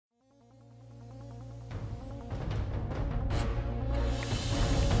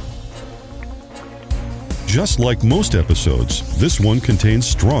Just like most episodes, this one contains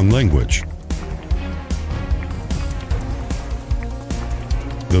strong language.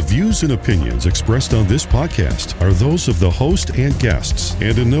 The views and opinions expressed on this podcast are those of the host and guests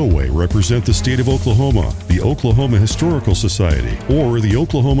and in no way represent the state of Oklahoma, the Oklahoma Historical Society, or the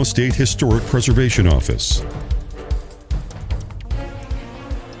Oklahoma State Historic Preservation Office.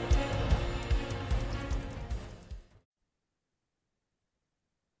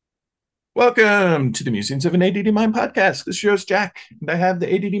 Welcome to the Musings of an ADD Mind podcast. This show's Jack, and I have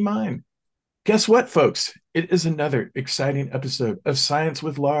the ADD Mind. Guess what, folks? It is another exciting episode of Science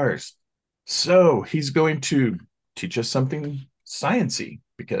with Lars. So he's going to teach us something sciencey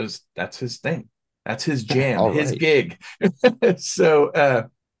because that's his thing. That's his jam, his gig. So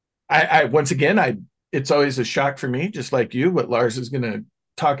I once again, it's always a shock for me, just like you, what Lars is going to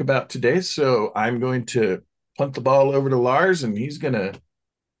talk about today. So I'm going to punt the ball over to Lars, and he's going to,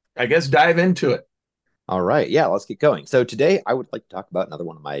 I guess, dive into it. All right. Yeah, let's get going. So today I would like to talk about another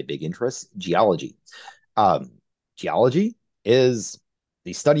one of my big interests, geology. Geology is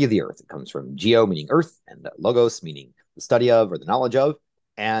the study of the earth. It comes from geo, meaning earth, and logos, meaning the study of or the knowledge of.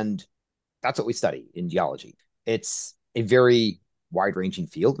 And that's what we study in geology. It's a very wide-ranging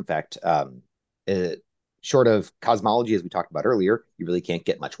field. In fact, short of cosmology, as we talked about earlier, you really can't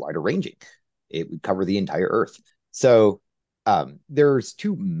get much wider ranging. It would cover the entire earth. So there's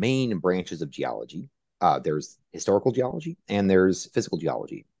two main branches of geology. There's historical geology and there's physical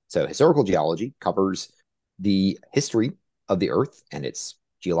geology. So historical geology covers the history of the earth and its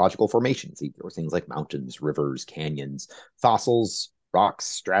geological formations, or things like mountains, rivers, canyons, fossils, rocks,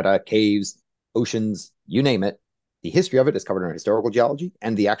 strata, caves, oceans, you name it. The history of it is covered in historical geology,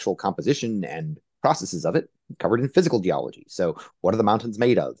 and the actual composition and processes of it covered in physical geology. So what are the mountains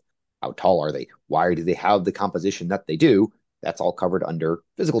made of? How tall are they? Why do they have the composition that they do? That's all covered under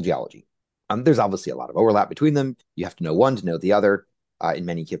physical geology. There's obviously a lot of overlap between them. You have to know one to know the other in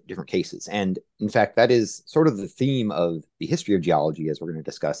many different cases. And in fact, that is sort of the theme of the history of geology, as we're going to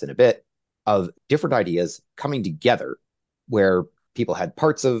discuss in a bit, of different ideas coming together where people had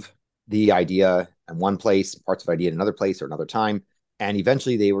parts of the idea in one place, parts of the idea in another place or another time. And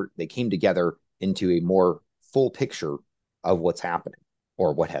eventually they came together into a more full picture of what's happening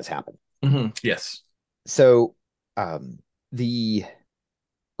or what has happened. Mm-hmm. Yes. So the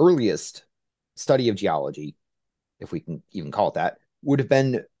earliest study of geology, if we can even call it that, would have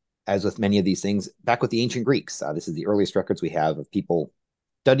been, as with many of these things, back with the ancient Greeks. This is the earliest records we have of people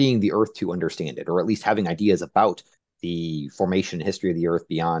studying the earth to understand it, or at least having ideas about the formation and history of the earth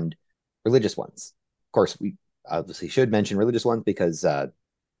beyond religious ones. Of course, we obviously should mention religious ones because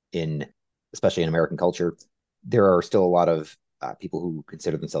especially in American culture, there are still a lot of people who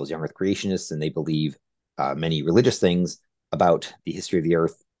consider themselves young earth creationists, and they believe many religious things about the history of the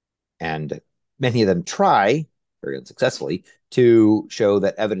earth. And many of them try, very unsuccessfully, to show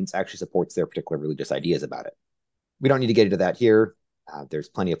that evidence actually supports their particular religious ideas about it. We don't need to get into that here. There's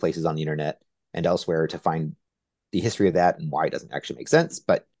plenty of places on the internet and elsewhere to find the history of that and why it doesn't actually make sense.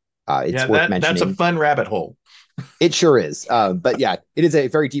 But it's worth mentioning. That's a fun rabbit hole. It sure is. But yeah, it is a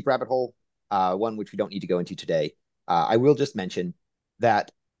very deep rabbit hole, one which we don't need to go into today. I will just mention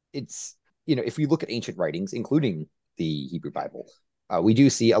that it's, if we look at ancient writings, including the Hebrew Bible, we do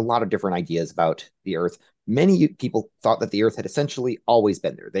see a lot of different ideas about the earth. Many people thought that the earth had essentially always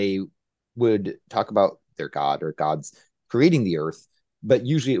been there. They would talk about their god or gods creating the earth, but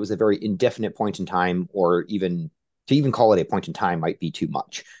usually it was a very indefinite point in time, or even call it a point in time might be too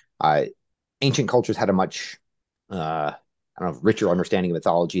much. Ancient cultures had a much, richer understanding of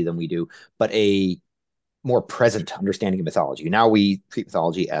mythology than we do, but a more present understanding of mythology. Now we treat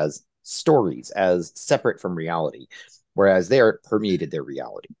mythology as stories, as separate from reality, whereas they permeated their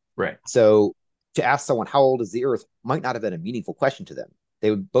reality. Right. So to ask someone how old is the earth might not have been a meaningful question to them. They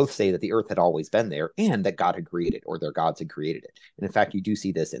would both say that the earth had always been there and that God had created it, or their gods had created it. And in fact, you do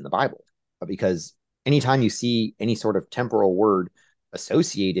see this in the Bible, because anytime you see any sort of temporal word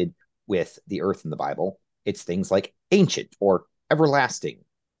associated with the earth in the Bible, it's things like ancient or everlasting.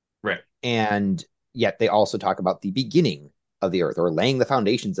 Right. And yet they also talk about the beginning of the earth, or laying the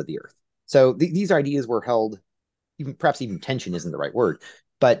foundations of the earth. So these ideas were held, perhaps even tension isn't the right word,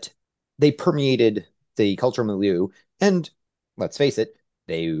 but they permeated the cultural milieu. And let's face it,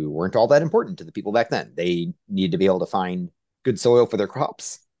 they weren't all that important to the people back then. They needed to be able to find good soil for their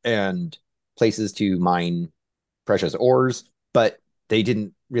crops and places to mine precious ores, but they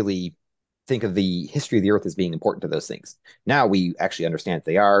didn't really think of the history of the earth as being important to those things. Now we actually understand that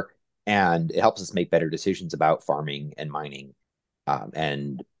they are, and it helps us make better decisions about farming and mining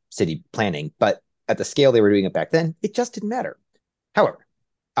and city planning. But at the scale they were doing it back then, it just didn't matter. However,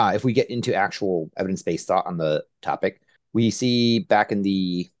 If we get into actual evidence-based thought on the topic, we see back in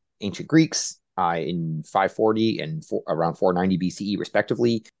the ancient Greeks, in 540 and around 490 BCE,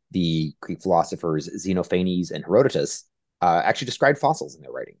 respectively, the Greek philosophers Xenophanes and Herodotus actually described fossils in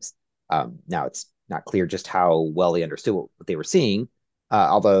their writings. Now, it's not clear just how well they understood what they were seeing,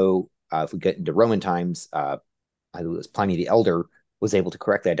 although if we get into Roman times, I believe it was Pliny the Elder was able to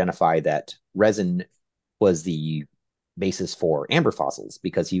correctly identify that resin was the basis for amber fossils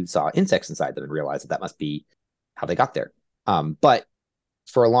because he saw insects inside them and realized that that must be how they got there. But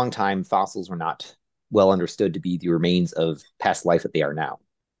for a long time, fossils were not well understood to be the remains of past life that they are now.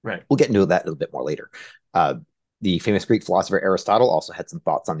 Right. We'll get into that a little bit more later. The famous Greek philosopher Aristotle also had some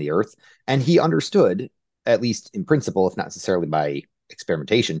thoughts on the Earth, and he understood, at least in principle, if not necessarily by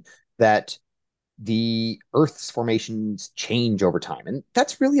experimentation, that the Earth's formations change over time. And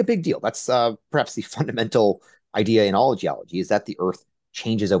that's really a big deal. That's perhaps the fundamental idea in all geology, is that the Earth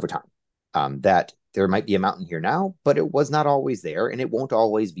changes over time. That there might be a mountain here now, but it was not always there, and it won't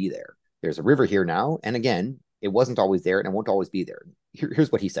always be there. There's a river here now, and again, it wasn't always there, and it won't always be there.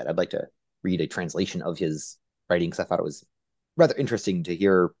 Here's what he said. I'd like to read a translation of his writing because I thought it was rather interesting to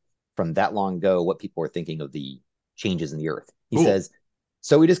hear from that long ago what people were thinking of the changes in the Earth. He says,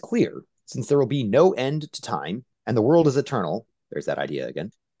 "So it is clear, since there will be no end to time, and the world is eternal," there's that idea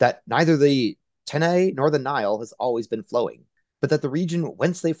again, "that neither the Tenay nor the Nile has always been flowing, but that the region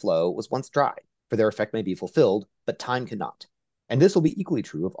whence they flow was once dry, for their effect may be fulfilled, but time cannot. And this will be equally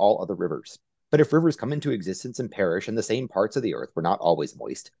true of all other rivers. But if rivers come into existence and perish, and the same parts of the earth were not always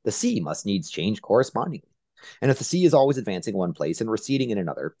moist, the sea must needs change correspondingly. And if the sea is always advancing in one place and receding in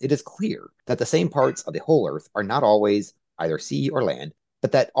another, it is clear that the same parts of the whole earth are not always either sea or land,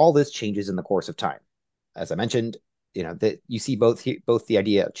 but that all this changes in the course of time." As I mentioned, that you see both the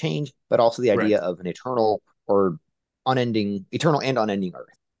idea of change, but also the idea of an eternal and unending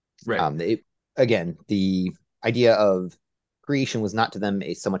earth. Right. Again, the idea of creation was not to them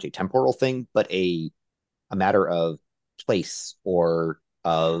so much a temporal thing, but a matter of place or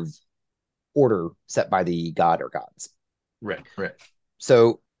of order set by the god or gods. Right.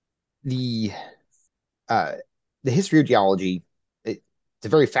 So the history of geology, it's a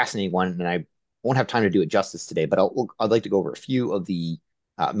very fascinating one, and I won't have time to do it justice today, but I'd like to go over a few of the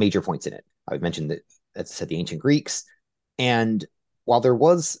major points in it. I mentioned that, as I said, the ancient Greeks, and while there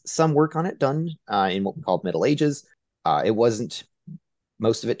was some work on it done in what we called Middle Ages, it wasn't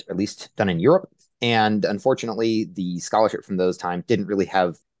most of it, at least, done in Europe. And unfortunately, the scholarship from those times didn't really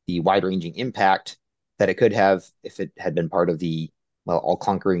have the wide-ranging impact that it could have if it had been part of the,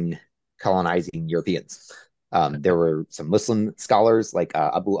 all-conquering, colonizing Europeans. There were some Muslim scholars like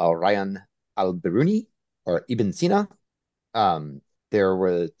Abu al-Rayyan al-Biruni or Ibn Sina. There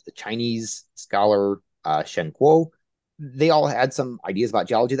was a Chinese scholar, Shen Kuo. They all had some ideas about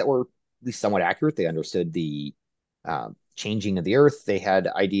geology that were at least somewhat accurate. They understood the changing of the earth. They had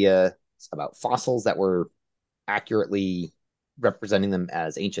ideas about fossils that were accurately representing them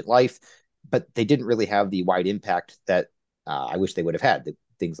as ancient life, but they didn't really have the wide impact that I wish they would have had.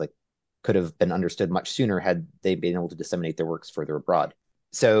 Things like could have been understood much sooner had they been able to disseminate their works further abroad.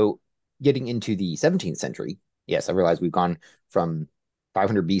 So getting into the 17th century, yes, I realize we've gone from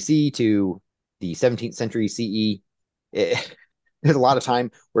 500 BC to the 17th century CE. There's a lot of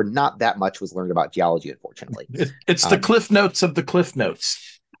time where not that much was learned about geology, unfortunately. It's the cliff notes of the cliff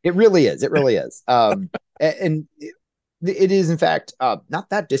notes. It really is. It really is. And it is, in fact, not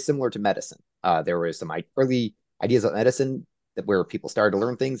that dissimilar to medicine. There were some early ideas of medicine where people started to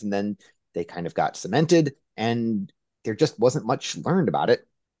learn things, and then they kind of got cemented, and there just wasn't much learned about it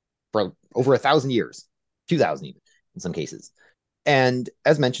for over 1,000 years, 2,000 even, in some cases. And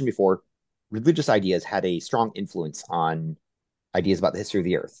as mentioned before, religious ideas had a strong influence on ideas about the history of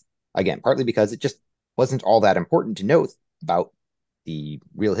the earth. Again, partly because it just wasn't all that important to know about the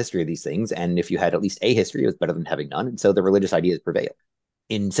real history of these things. And if you had at least a history, it was better than having none. And so the religious ideas prevailed.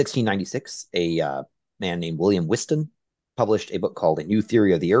 In 1696, a man named William Whiston published a book called A New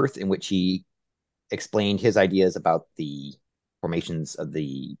Theory of the Earth, in which he explained his ideas about the formations of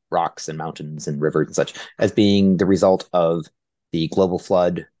the rocks and mountains and rivers and such as being the result of the global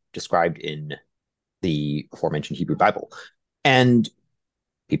flood described in the aforementioned Hebrew Bible. And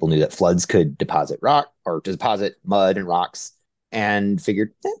people knew that floods could deposit rock or deposit mud and rocks, and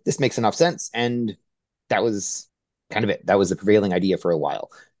figured this makes enough sense. And that was kind of it. That was the prevailing idea for a while.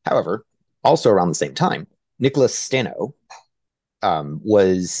 However, also around the same time, Nicholas Stano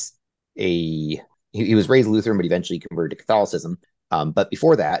was he was raised Lutheran, but eventually converted to Catholicism. But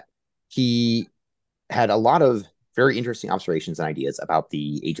before that, he had a lot of very interesting observations and ideas about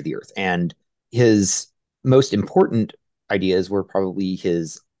the age of the earth. And his most important ideas were probably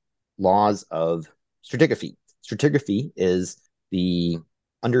his laws of stratigraphy. Stratigraphy is the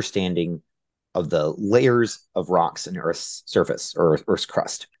understanding of the layers of rocks in Earth's surface or Earth's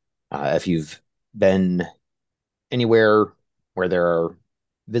crust. If you've been anywhere where there are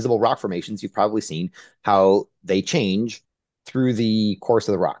visible rock formations, you've probably seen how they change through the course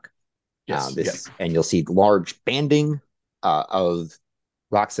of the rock. Yes. And you'll see large banding of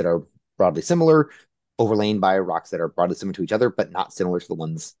rocks that are broadly similar, overlain by rocks that are broadly similar to each other, but not similar to the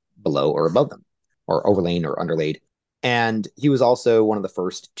ones below or above them, or overlain or underlaid. And he was also one of the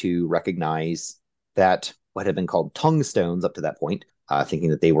first to recognize that what had been called tongue stones up to that point,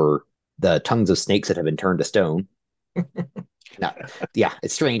 thinking that they were the tongues of snakes that had been turned to stone. Now, yeah,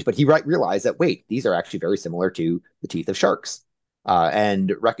 it's strange, but he realized that, wait, these are actually very similar to the teeth of sharks,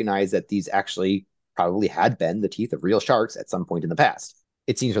 and recognized that these actually probably had been the teeth of real sharks at some point in the past.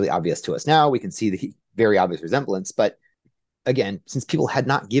 It seems really obvious to us now. We can see the very obvious resemblance, but again, since people had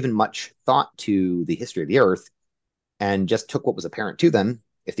not given much thought to the history of the Earth and just took what was apparent to them,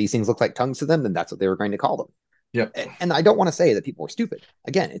 if these things looked like tongues to them, then that's what they were going to call them. Yep. And I don't want to say that people were stupid.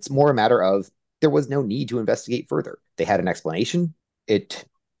 Again, it's more a matter of there was no need to investigate further. They had an explanation. It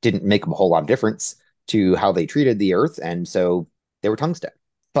didn't make a whole lot of difference to how they treated the Earth, and so they were tungsten.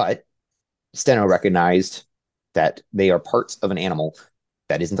 But Steno recognized that they are parts of an animal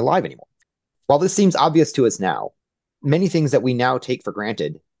that isn't alive anymore. While this seems obvious to us now, many things that we now take for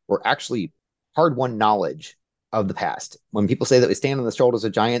granted were actually hard-won knowledge of the past. When people say that we stand on the shoulders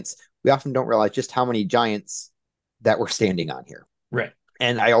of giants, we often don't realize just how many giants that we're standing on here. Right.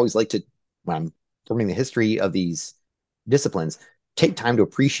 And I always like to, when I'm learning the history of these disciplines, take time to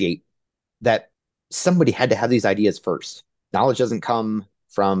appreciate that somebody had to have these ideas first. Knowledge doesn't come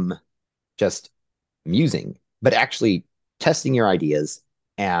from just musing, but actually testing your ideas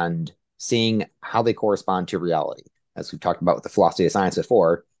and seeing how they correspond to reality. As we've talked about with the philosophy of science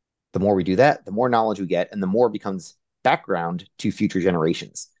before, the more we do that, the more knowledge we get, and the more it becomes background to future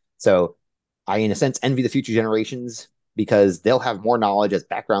generations. So I, in a sense, envy the future generations because they'll have more knowledge as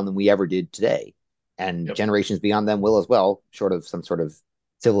background than we ever did today. And generations beyond them will as well, short of some sort of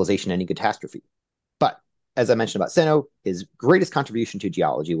civilization ending catastrophe. But as I mentioned about Steno, his greatest contribution to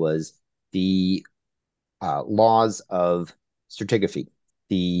geology was the laws of stratigraphy.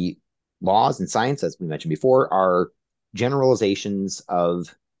 The laws in science, as we mentioned before, are generalizations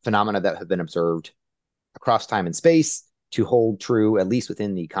of phenomena that have been observed across time and space to hold true, at least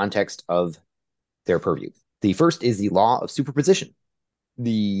within the context of their purview. The first is the law of superposition.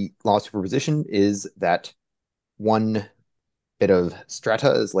 The law of superposition is that one bit of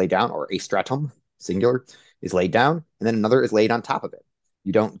strata is laid down, or a stratum, singular, is laid down, and then another is laid on top of it.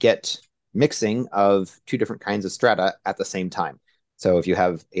 You don't get mixing of two different kinds of strata at the same time. So if you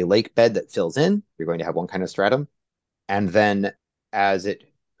have a lake bed that fills in, you're going to have one kind of stratum. And then as it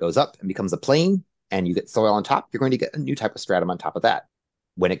goes up and becomes a plain and you get soil on top, you're going to get a new type of stratum on top of that.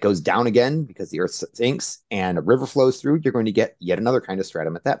 When it goes down again, because the earth sinks and a river flows through, you're going to get yet another kind of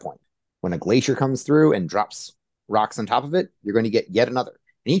stratum at that point. When a glacier comes through and drops rocks on top of it, you're going to get yet another.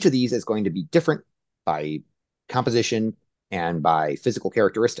 And each of these is going to be different by composition and by physical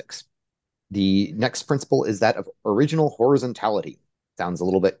characteristics. The next principle is that of original horizontality. Sounds a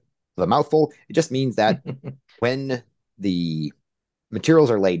little bit of a mouthful. It just means that when the materials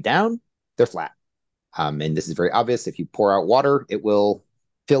are laid down, they're flat. And this is very obvious. If you pour out water, it will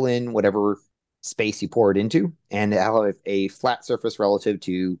fill in whatever space you pour it into, and it'll have a flat surface relative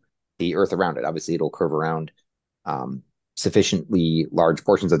to the earth around it. Obviously, it'll curve around sufficiently large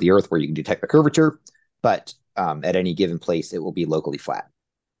portions of the earth where you can detect the curvature, but at any given place, it will be locally flat.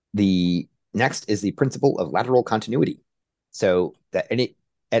 The next is the principle of lateral continuity. So that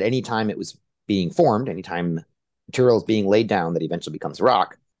at any time it was being formed, anytime material is being laid down that eventually becomes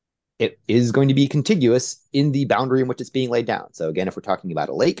rock, it is going to be contiguous in the boundary in which it's being laid down. So again, if we're talking about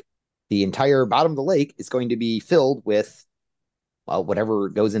a lake, the entire bottom of the lake is going to be filled with, well, whatever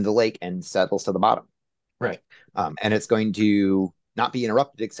goes into the lake and settles to the bottom. Right. And it's going to not be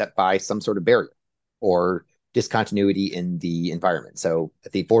interrupted except by some sort of barrier or discontinuity in the environment. So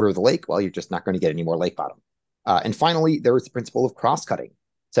at the border of the lake, well, you're just not going to get any more lake bottom. And finally, there is the principle of cross-cutting.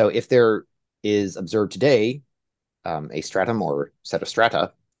 So if there is observed today a stratum or set of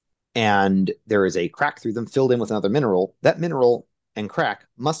strata, and there is a crack through them filled in with another mineral, that mineral and crack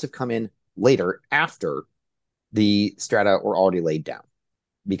must have come in later after the strata were already laid down,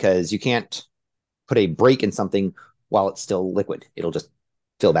 because you can't put a break in something while it's still liquid. It'll just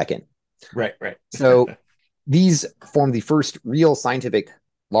fill back in. Right. So these form the first real scientific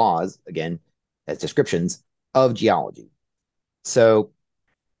laws, again, as descriptions of geology. So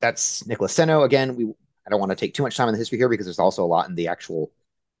that's Nicholas Steno. Again, I don't want to take too much time on the history here because there's also a lot in the actual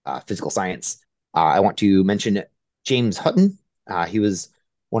physical science. I want to mention James Hutton. He was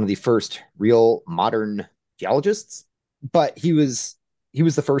one of the first real modern geologists, but he was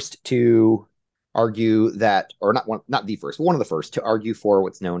the first to argue that, or not the first, but one of the first to argue for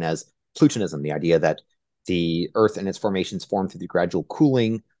what's known as Plutonism, the idea that the Earth and its formations formed through the gradual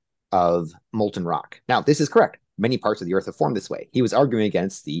cooling of molten rock. Now, this is correct. Many parts of the Earth have formed this way. He was arguing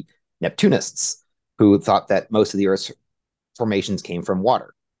against the Neptunists, who thought that most of the Earth's formations came from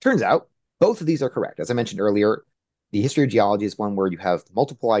water. Turns out, both of these are correct. As I mentioned earlier, the history of geology is one where you have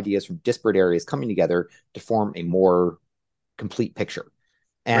multiple ideas from disparate areas coming together to form a more complete picture.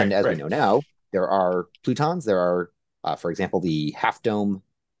 And as we know now, there are plutons. There are, for example, the Half Dome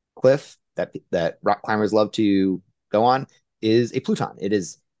cliff that rock climbers love to go on is a pluton. It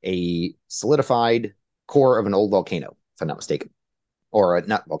is a solidified core of an old volcano, if I'm not mistaken, or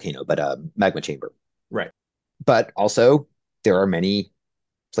not volcano, but a magma chamber. Right. But also, there are many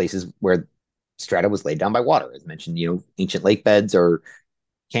places where strata was laid down by water, as mentioned, ancient lake beds or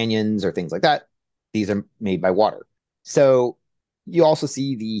canyons or things like that. These are made by water. So you also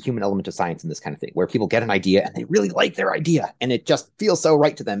see the human element of science in this kind of thing, where people get an idea and they really like their idea and it just feels so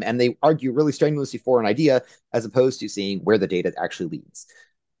right to them. And they argue really strenuously for an idea as opposed to seeing where the data actually leads.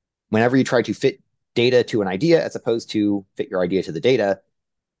 Whenever you try to fit data to an idea as opposed to fit your idea to the data,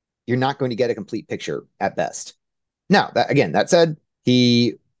 you're not going to get a complete picture at best. Now, that said,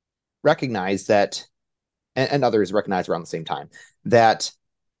 he recognized that, and others recognized around the same time, that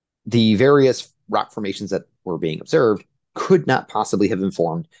the various rock formations that were being observed could not possibly have been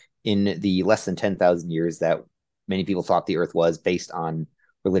formed in the less than 10,000 years that many people thought the Earth was, based on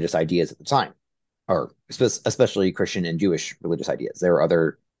religious ideas at the time, or especially Christian and Jewish religious ideas. There are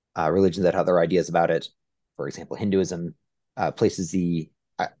other religions that have other ideas about it. For example, Hinduism places the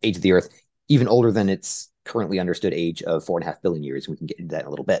age of the Earth even older than its currently understood age of 4.5 billion years. We can get into that in a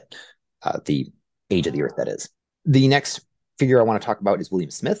little bit, the age of the Earth, that is. The next figure I want to talk about is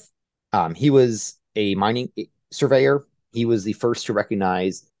William Smith. He was a mining surveyor. He was the first to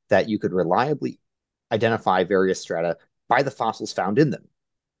recognize that you could reliably identify various strata by the fossils found in them.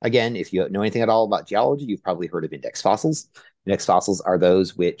 Again, if you know anything at all about geology, you've probably heard of index fossils. Index fossils are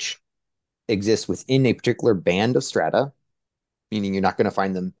those which exist within a particular band of strata, meaning you're not going to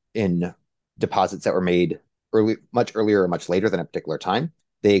find them in deposits that were made much earlier or much later than a particular time.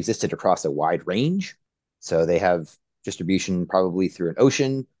 They existed across a wide range. So they have distribution probably through an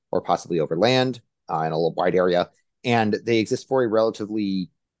ocean or possibly over land in a wide area. And they exist for a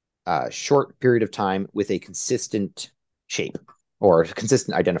relatively short period of time with a consistent shape or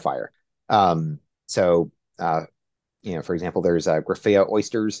consistent identifier. For example, there's Graphea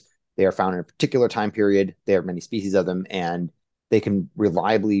oysters. They are found in a particular time period. There are many species of them, and they can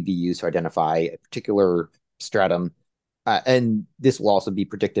reliably be used to identify a particular stratum. And this will also be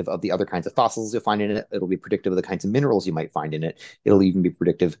predictive of the other kinds of fossils you'll find in it. It'll be predictive of the kinds of minerals you might find in it. It'll even be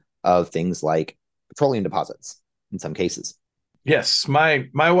predictive of things like petroleum deposits in some cases. Yes, my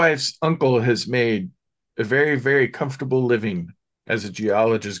wife's uncle has made a very, very comfortable living as a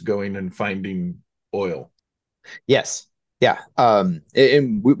geologist going and finding oil. Yes. Yeah.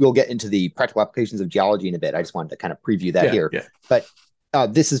 And we'll get into the practical applications of geology in a bit. I just wanted to kind of preview that here. Yeah. But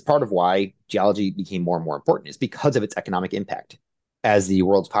this is part of why geology became more and more important, is because of its economic impact. As the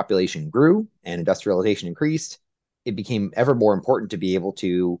world's population grew and industrialization increased, it became ever more important to be able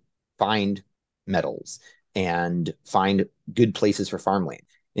to find metals and find good places for farmland.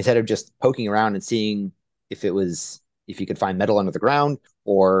 Instead of just poking around and seeing if you could find metal under the ground,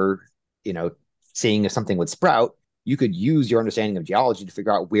 or, seeing if something would sprout, you could use your understanding of geology to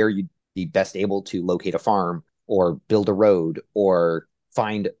figure out where you'd be best able to locate a farm or build a road or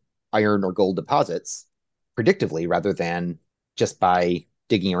find iron or gold deposits predictively, rather than just by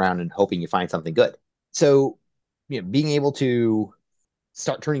digging around and hoping you find something good. So, being able to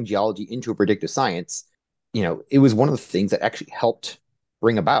start turning geology into a predictive science, it was one of the things that actually helped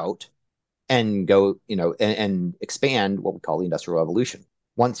bring about and go, and expand what we call the Industrial Revolution.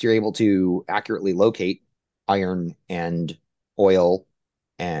 Once you're able to accurately locate iron and oil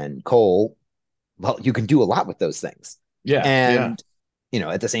and coal, well, you can do a lot with those things. Yeah. And,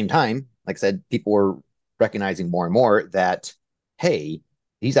 at the same time, like I said, people were recognizing more and more that, hey,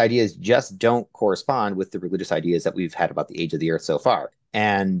 these ideas just don't correspond with the religious ideas that we've had about the age of the Earth so far.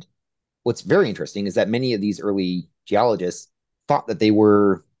 And what's very interesting is that many of these early geologists thought that they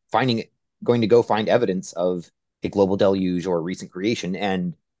were going to go find evidence of a global deluge or a recent creation,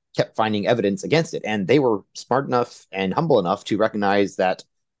 and kept finding evidence against it. And they were smart enough and humble enough to recognize that,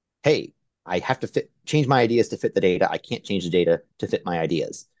 hey, I have to change my ideas to fit the data. I can't change the data to fit my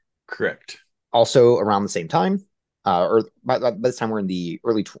ideas. Correct. Also around the same time, or by this time we're in the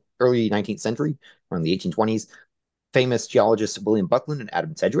early 19th century, around the 1820s, famous geologists William Buckland and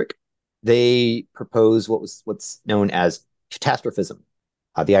Adam Sedgwick, they proposed what's known as catastrophism,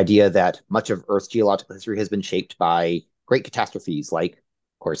 the idea that much of Earth's geological history has been shaped by great catastrophes, like,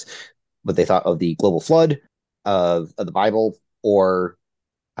 of course, what they thought of the global flood of the Bible, or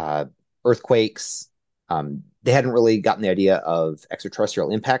uh, earthquakes. They hadn't really gotten the idea of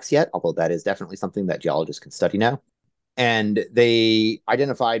extraterrestrial impacts yet, although that is definitely something that geologists can study now. And they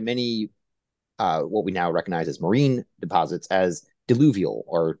identified many what we now recognize as marine deposits as diluvial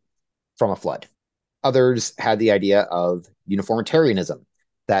or from a flood. Others had the idea of uniformitarianism,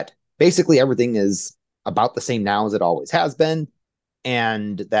 that basically everything is about the same now as it always has been,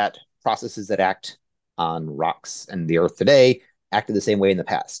 and that processes that act on rocks and the earth today acted the same way in the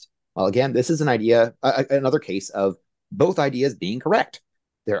past. Well, again, this is another case of both ideas being correct.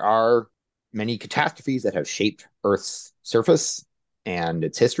 There are many catastrophes that have shaped Earth's surface and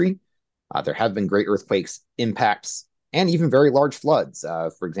its history. There have been great earthquakes, impacts, and even very large floods.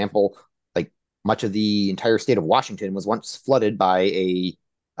 For example, like much of the entire state of Washington was once flooded by a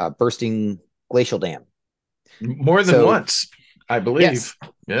bursting glacial dam. More than once, I believe.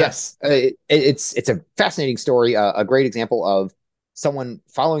 Yes, yes. It's a fascinating story, a great example of someone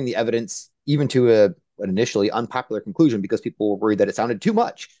following the evidence, even to an initially unpopular conclusion, because people were worried that it sounded too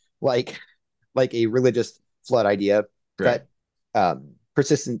much like a religious flood idea. Right. But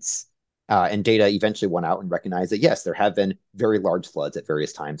persistence and data eventually won out and recognized that, yes, there have been very large floods at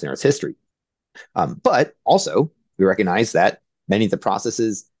various times in Earth's history. But also, we recognize that many of the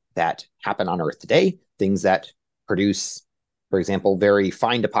processes that happen on Earth today, things that produce, for example, very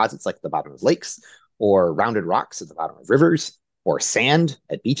fine deposits like the bottom of lakes, or rounded rocks at the bottom of rivers, or sand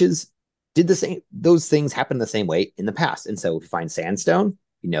at beaches, did the same. Those things happen the same way in the past. And so if we find sandstone,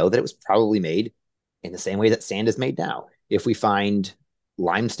 we know that it was probably made in the same way that sand is made now. If we find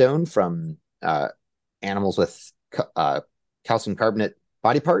limestone from animals with calcium carbonate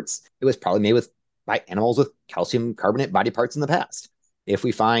body parts, it was probably made by animals with calcium carbonate body parts in the past. If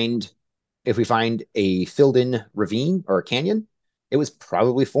we find a filled-in ravine or a canyon, it was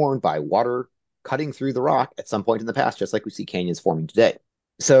probably formed by water cutting through the rock at some point in the past, just like we see canyons forming today.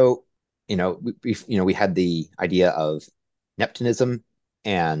 So, we had the idea of Neptunism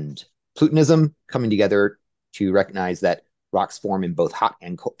and Plutonism coming together to recognize that rocks form in both hot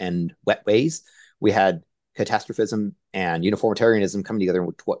and wet ways. We had catastrophism and uniformitarianism coming together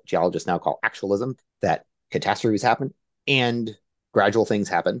with what geologists now call actualism, that catastrophes happen and gradual things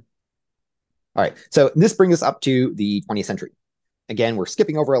happen. All right, so this brings us up to the 20th century. Again, we're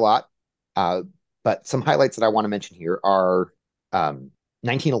skipping over a lot, but some highlights that I want to mention here are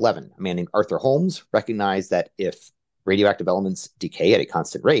 1911. A man named Arthur Holmes recognized that if radioactive elements decay at a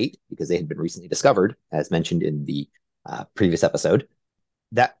constant rate, because they had been recently discovered, as mentioned in the previous episode,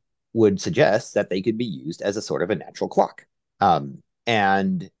 that would suggest that they could be used as a sort of a natural clock.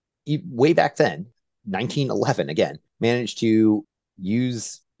 And way back then, 1911, again, managed to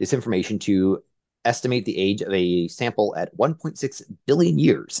use this information to estimate the age of a sample at 1.6 billion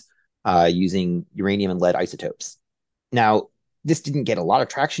years using uranium and lead isotopes. Now, this didn't get a lot of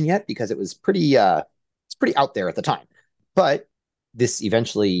traction yet because it was pretty out there at the time. But this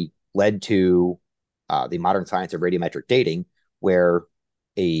eventually led to the modern science of radiometric dating, where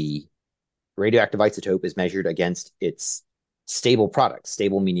a radioactive isotope is measured against its stable products,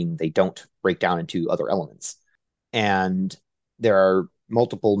 stable meaning they don't break down into other elements. And there are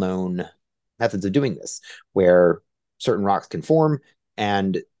multiple known methods of doing this, where certain rocks can form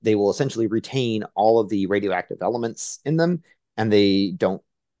and they will essentially retain all of the radioactive elements in them, and they don't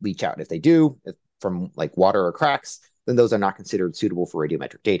leach out. If they do, from like water or cracks, then those are not considered suitable for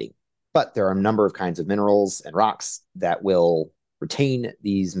radiometric dating. But there are a number of kinds of minerals and rocks that will retain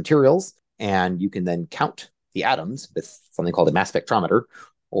these materials, and you can then count the atoms with something called a mass spectrometer,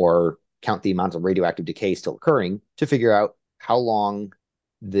 or count the amount of radioactive decay still occurring to figure out how long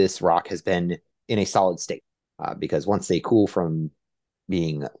this rock has been in a solid state. Because once they cool from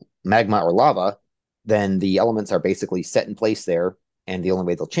being magma or lava, then the elements are basically set in place there, and the only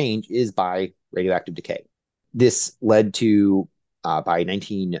way they'll change is by radioactive decay. This led to, by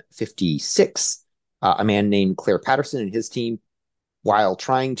 1956, a man named Claire Patterson and his team, while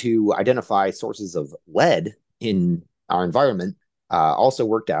trying to identify sources of lead in our environment, also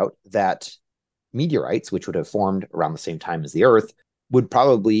worked out that meteorites, which would have formed around the same time as the Earth, would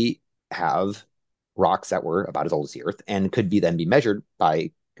probably have rocks that were about as old as the Earth and could then be measured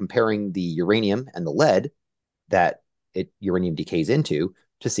by comparing the uranium and the lead that uranium decays into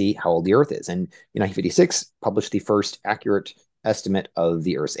to see how old the Earth is. And in 1956, published the first accurate estimate of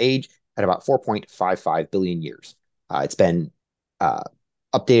the Earth's age at about 4.55 billion years. It's been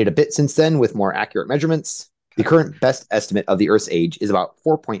updated a bit since then with more accurate measurements. The current best estimate of the Earth's age is about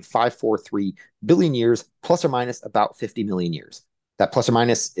 4.543 billion years, plus or minus about 50 million years. That plus or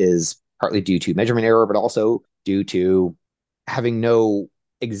minus is partly due to measurement error, but also due to having no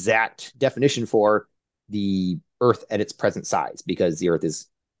exact definition for the Earth at its present size, because the Earth is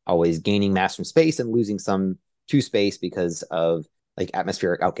always gaining mass from space and losing some to space because of like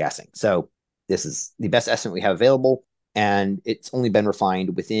atmospheric outgassing. So this is the best estimate we have available, and it's only been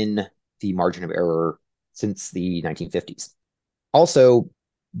refined within the margin of error since the 1950s. Also,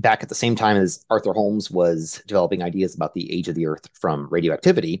 back at the same time as Arthur Holmes was developing ideas about the age of the Earth from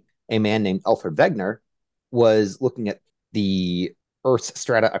radioactivity, a man named Alfred Wegener was looking at the Earth's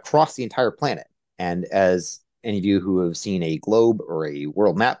strata across the entire planet. And as any of you who have seen a globe or a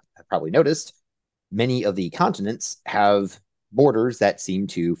world map have probably noticed, many of the continents have borders that seem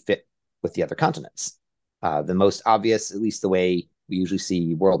to fit with the other continents. The most obvious, at least the way we usually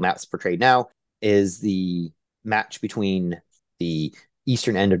see world maps portrayed now, is the match between the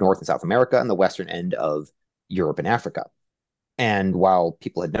eastern end of North and South America and the western end of Europe and Africa. And while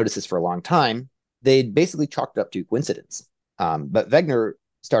people had noticed this for a long time, they'd basically chalked it up to coincidence. But Wegener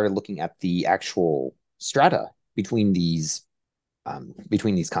started looking at the actual strata between these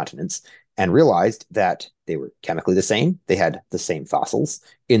continents and realized that they were chemically the same. They had the same fossils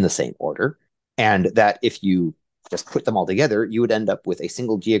in the same order, and that if you just put them all together, you would end up with a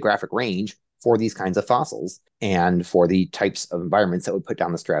single geographic range for these kinds of fossils and for the types of environments that would put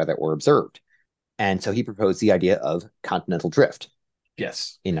down the strata that were observed. And so he proposed the idea of continental drift.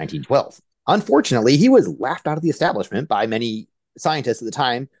 Yes. In 1912. Unfortunately, he was laughed out of the establishment by many scientists at the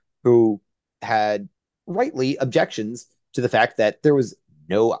time who had rightly objections to the fact that there was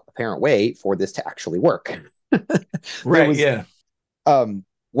no apparent way for this to actually work. Right, yeah.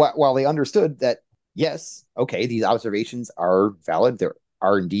 While they understood that, yes, okay, these observations are valid, there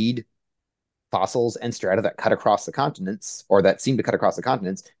are indeed fossils and strata that cut across the continents, or that seem to cut across the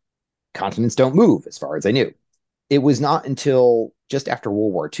continents. Continents don't move, as far as I knew. It was not until just after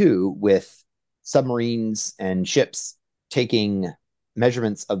World War II, with submarines and ships taking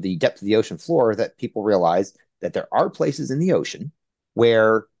measurements of the depth of the ocean floor, that people realized that there are places in the ocean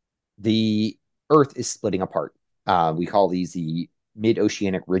where the Earth is splitting apart. We call these the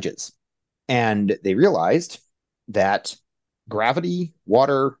mid-oceanic ridges. And they realized that gravity,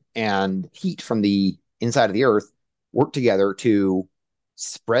 water, and heat from the inside of the Earth work together to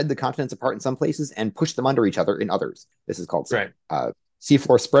spread the continents apart in some places and push them under each other in others. This is called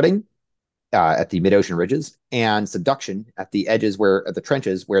seafloor spreading at the mid-ocean ridges, and subduction at the edges, where at the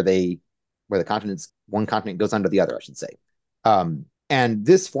trenches where the continents, one continent goes under the other, I should say. And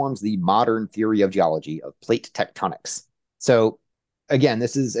this forms the modern theory of geology of plate tectonics. So again,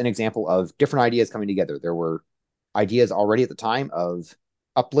 this is an example of different ideas coming together. There were ideas already at the time of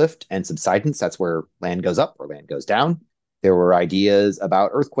uplift and subsidence. That's where land goes up or land goes down. There were ideas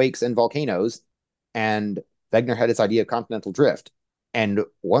about earthquakes and volcanoes, and Wegener had his idea of continental drift. And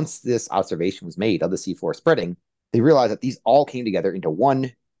once this observation was made of the seafloor spreading, they realized that these all came together into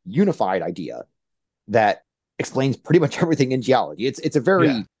one unified idea that explains pretty much everything in geology. It's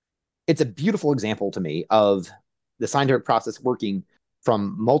a beautiful example to me of the scientific process working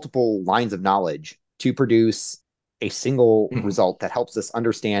from multiple lines of knowledge to produce a single result that helps us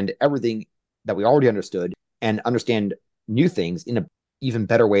understand everything that we already understood and understand new things in an even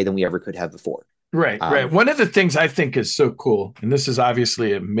better way than we ever could have before. Right. One of the things I think is so cool, and this is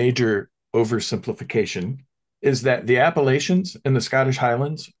obviously a major oversimplification, is that the Appalachians and the Scottish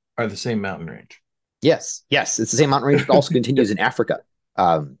Highlands are the same mountain range. Yes, it's the same mountain range. It also continues in Africa.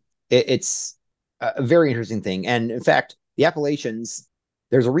 It's a very interesting thing. And in fact, the Appalachians,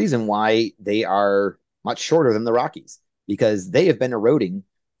 there's a reason why they are much shorter than the Rockies, because they have been eroding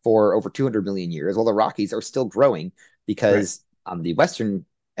for over 200 million years, while the Rockies are still growing, because on the western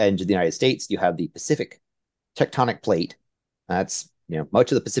edge of the United States, you have the Pacific tectonic plate. That's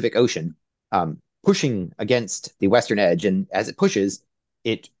much of the Pacific Ocean pushing against the western edge, and as it pushes,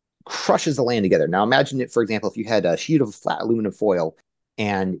 it crushes the land together. Now imagine it, for example, if you had a sheet of flat aluminum foil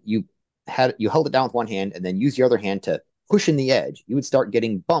and you held it down with one hand and then used your other hand to push in the edge, you would start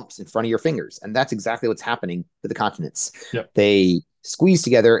getting bumps in front of your fingers. And that's exactly what's happening to the continents. Yep. They squeeze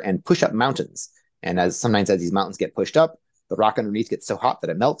together and push up mountains. And sometimes as these mountains get pushed up, the rock underneath gets so hot that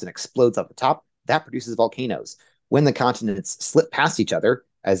it melts and explodes up the top. That produces volcanoes. When the continents slip past each other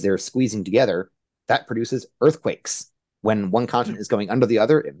as they're squeezing together, that produces earthquakes. When one continent is going under the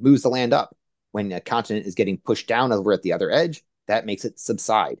other, it moves the land up. When a continent is getting pushed down over at the other edge, that makes it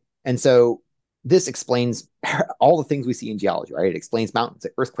subside. And so this explains all the things we see in geology, right? It explains mountains,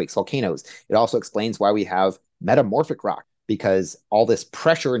 earthquakes, volcanoes. It also explains why we have metamorphic rock, because all this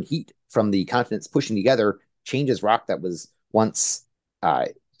pressure and heat from the continents pushing together changes rock that was once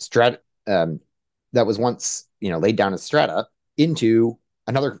laid down as strata into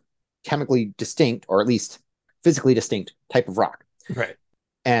another chemically distinct, or at least physically distinct, type of rock. Right.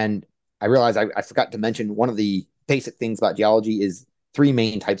 And I realized I forgot to mention one of the basic things about geology is three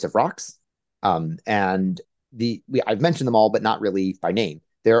main types of rocks. And I've mentioned them all, but not really by name.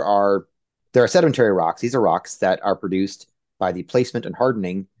 There are sedimentary rocks. These are rocks that are produced by the placement and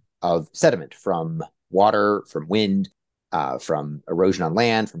hardening of sediment from water, from wind, from erosion on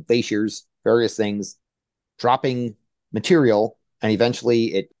land, from glaciers, various things, dropping material, and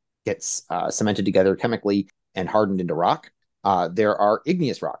eventually it gets cemented together chemically and hardened into rock. There are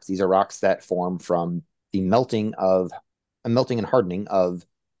igneous rocks. These are rocks that form from the melting and hardening of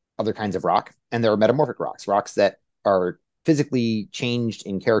other kinds of rock. And there are metamorphic rocks, rocks that are physically changed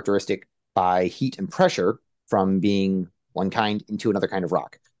in characteristic by heat and pressure from being one kind into another kind of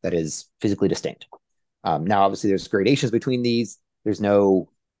rock that is physically distinct. Now, obviously, there's gradations between these. There's no,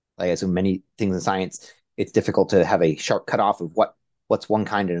 like so many things in science, it's difficult to have a sharp cutoff of what's one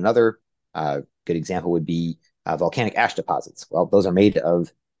kind and another. Good example would be volcanic ash deposits. Well, those are made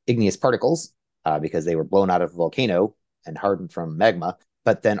of igneous particles because they were blown out of a volcano and hardened from magma,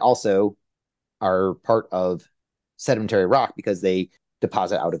 but then also are part of sedimentary rock because they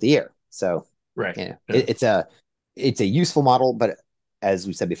deposit out of the air. So, right, you know, it's a useful model, but as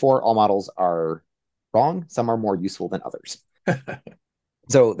we said before, all models are wrong. Some are more useful than others.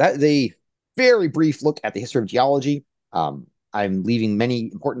 So that's a very brief look at the history of geology. I'm leaving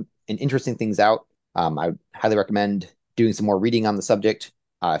many important and interesting things out. I highly recommend doing some more reading on the subject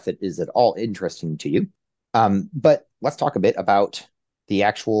if it is at all interesting to you. But let's talk a bit about the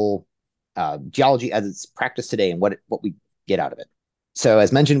actual geology as it's practiced today and what we get out of it. So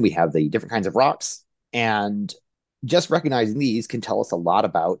as mentioned, we have the different kinds of rocks, and just recognizing these can tell us a lot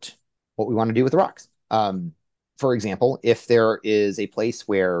about what we want to do with the rocks. For example, if there is a place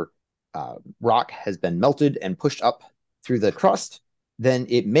where rock has been melted and pushed up through the crust, then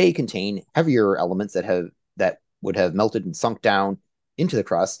it may contain heavier elements that would have melted and sunk down into the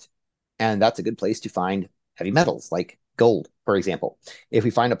crust, and that's a good place to find heavy metals like gold, for example. If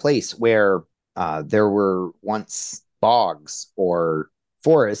we find a place where there were once bogs or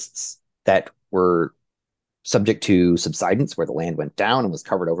forests that were subject to subsidence, where the land went down and was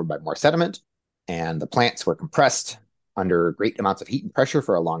covered over by more sediment, and the plants were compressed under great amounts of heat and pressure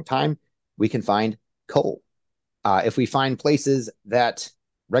for a long time, we can find coal. If we find places that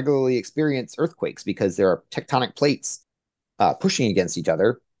regularly experience earthquakes because there are tectonic plates pushing against each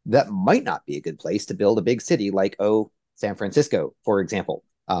other, that might not be a good place to build a big city like, San Francisco, for example.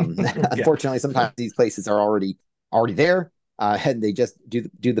 Unfortunately, sometimes these places are already there, and they just do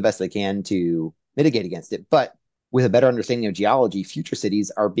the best they can to mitigate against it. But with a better understanding of geology,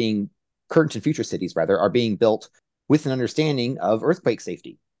 current and future cities are being built with an understanding of earthquake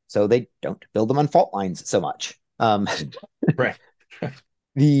safety. So they don't build them on fault lines so much. Right.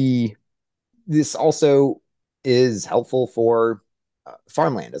 This also is helpful for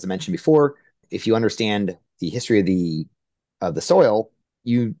farmland, as I mentioned before. If you understand the history of the soil,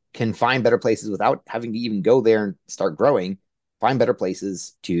 you can find better places without having to even go there and start growing. Find better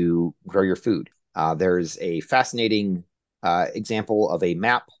places to grow your food. There's a fascinating example of a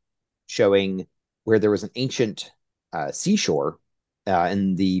map showing where there was an ancient seashore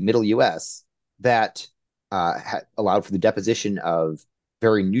in the middle US that allowed for the deposition of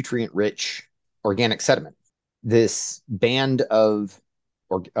very nutrient-rich organic sediment. This band of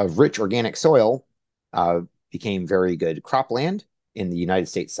rich organic soil became very good cropland in the United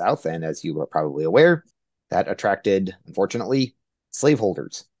States South, and as you are probably aware, that attracted, unfortunately,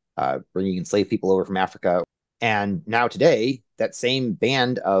 slaveholders, bringing enslaved people over from Africa. And now today, that same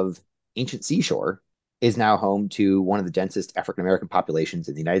band of ancient seashore is now home to one of the densest African-American populations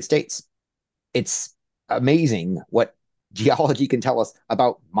in the United States. It's amazing what geology can tell us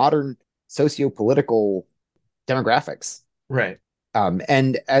about modern socio-political demographics. Right.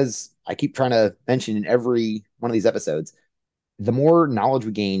 And as I keep trying to mention in every one of these episodes, the more knowledge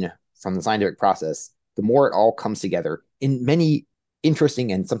we gain from the scientific process, the more it all comes together in many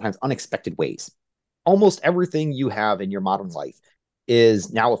interesting and sometimes unexpected ways. Almost everything you have in your modern life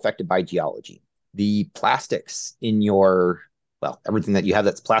is now affected by geology. The plastics in everything that you have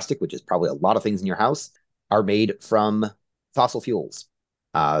that's plastic, which is probably a lot of things in your house, are made from fossil fuels.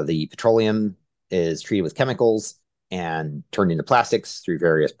 The petroleum is treated with chemicals and turned into plastics through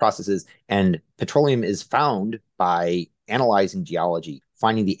various processes. And petroleum is found by analyzing geology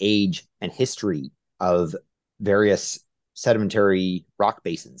finding the age and history of various sedimentary rock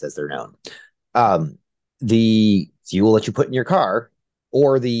basins, as they're known. The fuel that you put in your car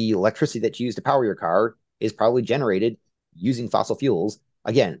or the electricity that you use to power your car is probably generated using fossil fuels.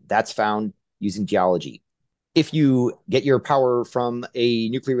 Again, that's found using geology. If you get your power from a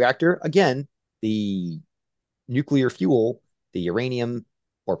nuclear reactor, again, the nuclear fuel, the uranium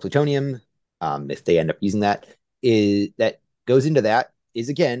or plutonium, if they end up using that, that goes into that is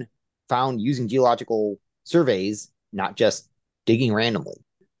again found using geological surveys, not just digging randomly.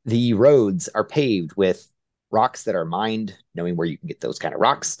 The roads are paved with rocks that are mined, knowing where you can get those kind of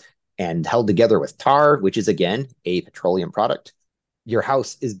rocks, and held together with tar, which is again a petroleum product. Your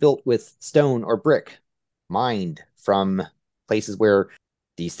house is built with stone or brick, mined from places where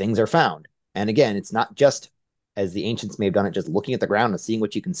these things are found. And again, it's not just, as the ancients may have done it, just looking at the ground and seeing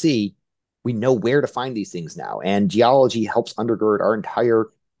what you can see. We know where to find these things now. And geology helps undergird our entire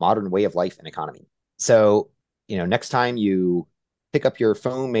modern way of life and economy. So, next time you pick up your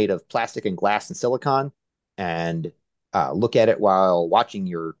phone made of plastic and glass and silicon and look at it while watching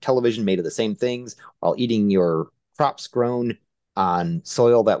your television made of the same things, while eating your crops grown on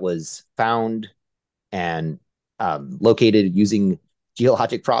soil that was found and located using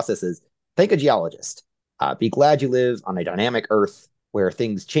geologic processes, thank a geologist. Be glad you live on a dynamic Earth where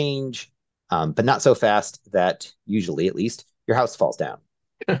things change, but not so fast that usually, at least, your house falls down.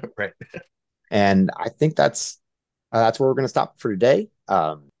 Right. And I think that's where we're going to stop for today.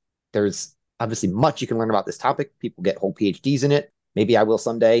 There's obviously much you can learn about this topic. People get whole PhDs in it. Maybe I will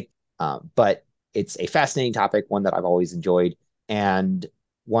someday. But it's a fascinating topic, one that I've always enjoyed, and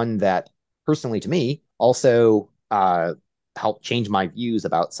one that personally to me also helped change my views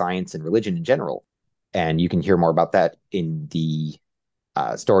about science and religion in general. And you can hear more about that in the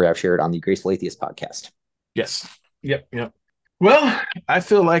story I've shared on the Graceful Atheist podcast. Yes. Yep. Well, I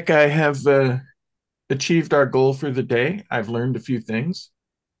feel like I have achieved our goal for the day. I've learned a few things,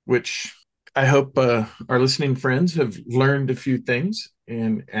 which I hope our listening friends have learned a few things.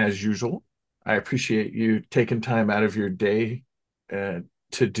 And as usual, I appreciate you taking time out of your day to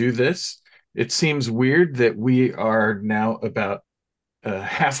do this. It seems weird that we are now about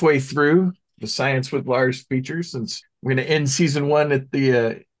halfway through the Science with Lars feature, since we're going to end season 1 at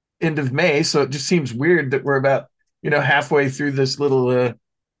the end of May. So it just seems weird that we're about, halfway through this little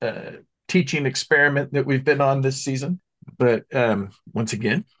teaching experiment that we've been on this season. But once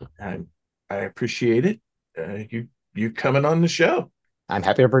again, I appreciate it. You coming on the show. I'm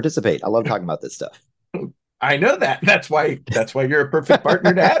happy to participate. I love talking about this stuff. I know that. That's why you're a perfect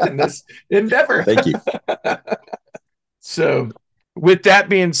partner to have in this endeavor. Thank you. So with that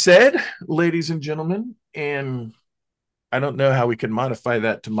being said, ladies and gentlemen, and I don't know how we can modify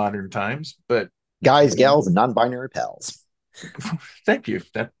that to modern times, but guys, gals, and non-binary pals. Thank you.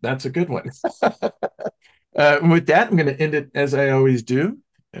 That's a good one. With that, I'm going to end it as I always do.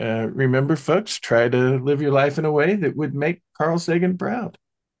 Remember, folks, try to live your life in a way that would make Carl Sagan proud.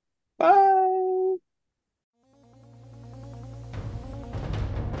 Bye.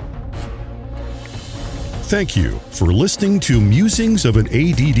 Thank you for listening to Musings of an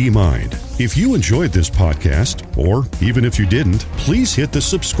ADD Mind. If you enjoyed this podcast, or even if you didn't, please hit the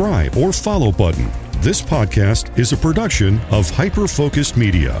subscribe or follow button. This podcast is a production of Hyper Focused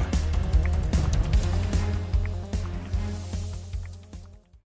Media.